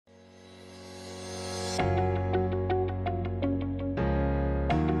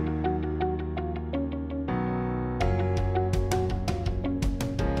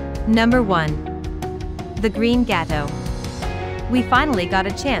Number 1. The Green Gatto. We finally got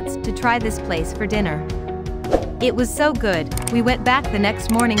a chance to try this place for dinner. It was so good, we went back the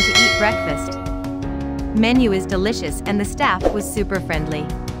next morning to eat breakfast. Menu is delicious and the staff was super friendly.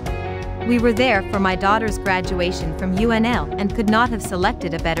 We were there for my daughter's graduation from UNL and could not have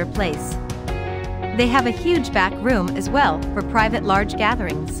selected a better place. They have a huge back room as well for private large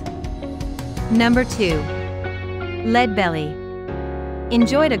gatherings. Number 2. Lead Belly.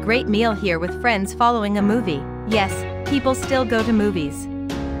 Enjoyed a great meal here with friends following a movie. Yes, people still go to movies.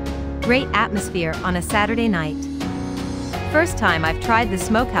 Great atmosphere on a Saturday night. First time I've tried the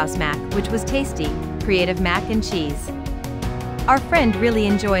smokehouse mac, which was tasty, creative mac and cheese. Our friend really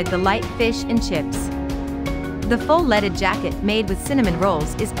enjoyed the light fish and chips. The full leaded jacket made with cinnamon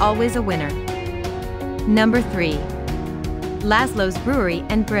rolls is always a winner. Number 3. Laszlo's Brewery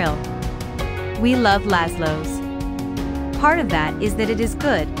and Grill. We love Laszlo's. Part of that is that it is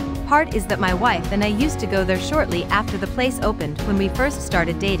good, part is that my wife and I used to go there shortly after the place opened when we first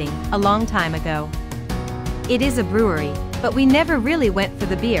started dating, a long time ago. It is a brewery, but we never really went for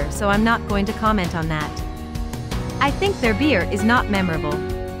the beer, so I'm not going to comment on that. I think their beer is not memorable.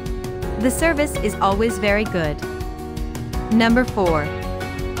 The service is always very good. Number 4.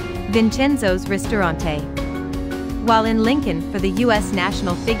 Vincenzo's Ristorante. While in Lincoln for the U.S.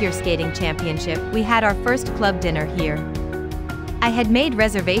 National Figure Skating Championship, we had our first club dinner here. I had made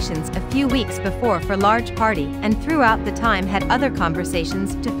reservations a few weeks before for large party and throughout the time had other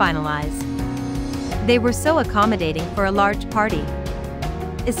conversations to finalize. They were so accommodating for a large party,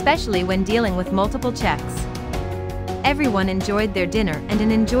 especially when dealing with multiple checks. Everyone enjoyed their dinner and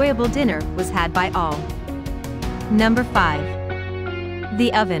an enjoyable dinner was had by all. Number 5.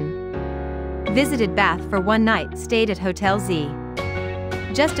 The Oven. Visited Bath for one night, stayed at Hotel Z.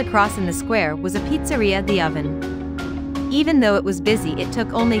 Just across in the square was a pizzeria, The Oven. Even though it was busy, it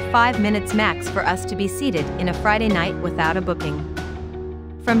took only 5 minutes max for us to be seated in a Friday night without a booking.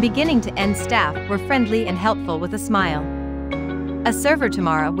 From beginning to end, staff were friendly and helpful with a smile. A server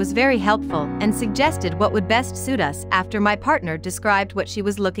tomorrow was very helpful and suggested what would best suit us after my partner described what she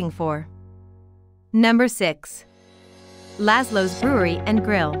was looking for. Number 6. Laszlo's Brewery and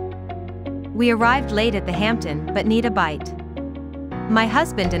Grill. We arrived late at the Hampton but need a bite. My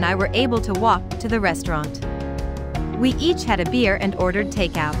husband and I were able to walk to the restaurant. We each had a beer and ordered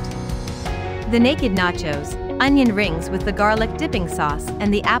takeout. The naked nachos, onion rings with the garlic dipping sauce,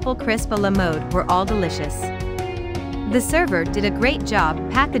 and the apple crisp a la mode were all delicious. The server did a great job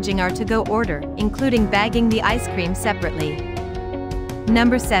packaging our to-go order, including bagging the ice cream separately.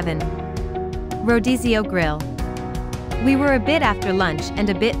 Number 7. Rodizio Grill. We were a bit after lunch and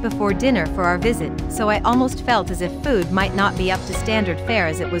a bit before dinner for our visit, so I almost felt as if food might not be up to standard fare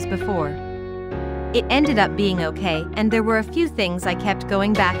as it was before. It ended up being okay, and there were a few things I kept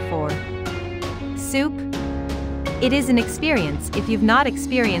going back for. Soup. It is an experience if you've not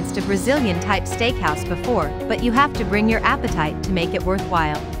experienced a Brazilian-type steakhouse before, but you have to bring your appetite to make it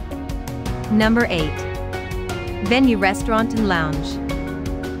worthwhile. Number 8. Venue Restaurant and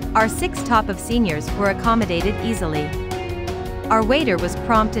Lounge. Our 6 top of seniors were accommodated easily. Our waiter was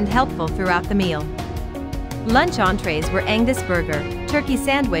prompt and helpful throughout the meal. Lunch entrees were Angus burger, turkey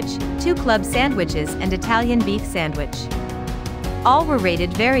sandwich, 2 club sandwiches and Italian beef sandwich. All were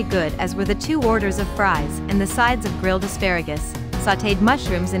rated very good, as were the 2 orders of fries and the sides of grilled asparagus, sautéed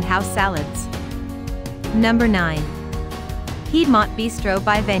mushrooms and house salads. Number 9. Piedmont Bistro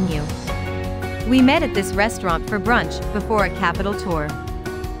by Venue. We met at this restaurant for brunch before a Capitol tour.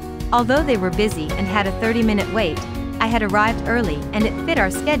 Although they were busy and had a 30-minute wait, I had arrived early and it fit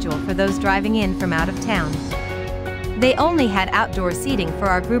our schedule for those driving in from out of town. They only had outdoor seating for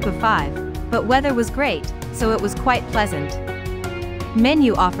our group of 5, but weather was great, so it was quite pleasant.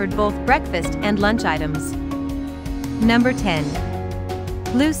 Menu offered both breakfast and lunch items. Number 10.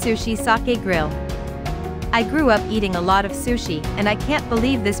 Blue Sushi Sake Grill. I grew up eating a lot of sushi, and I can't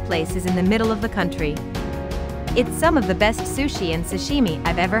believe this place is in the middle of the country. It's some of the best sushi and sashimi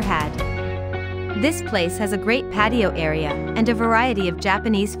I've ever had. This place has a great patio area and a variety of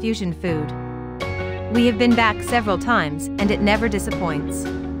Japanese fusion food. We have been back several times, and it never disappoints.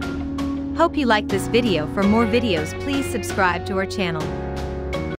 Hope you liked this video. For more videos, please subscribe to our channel.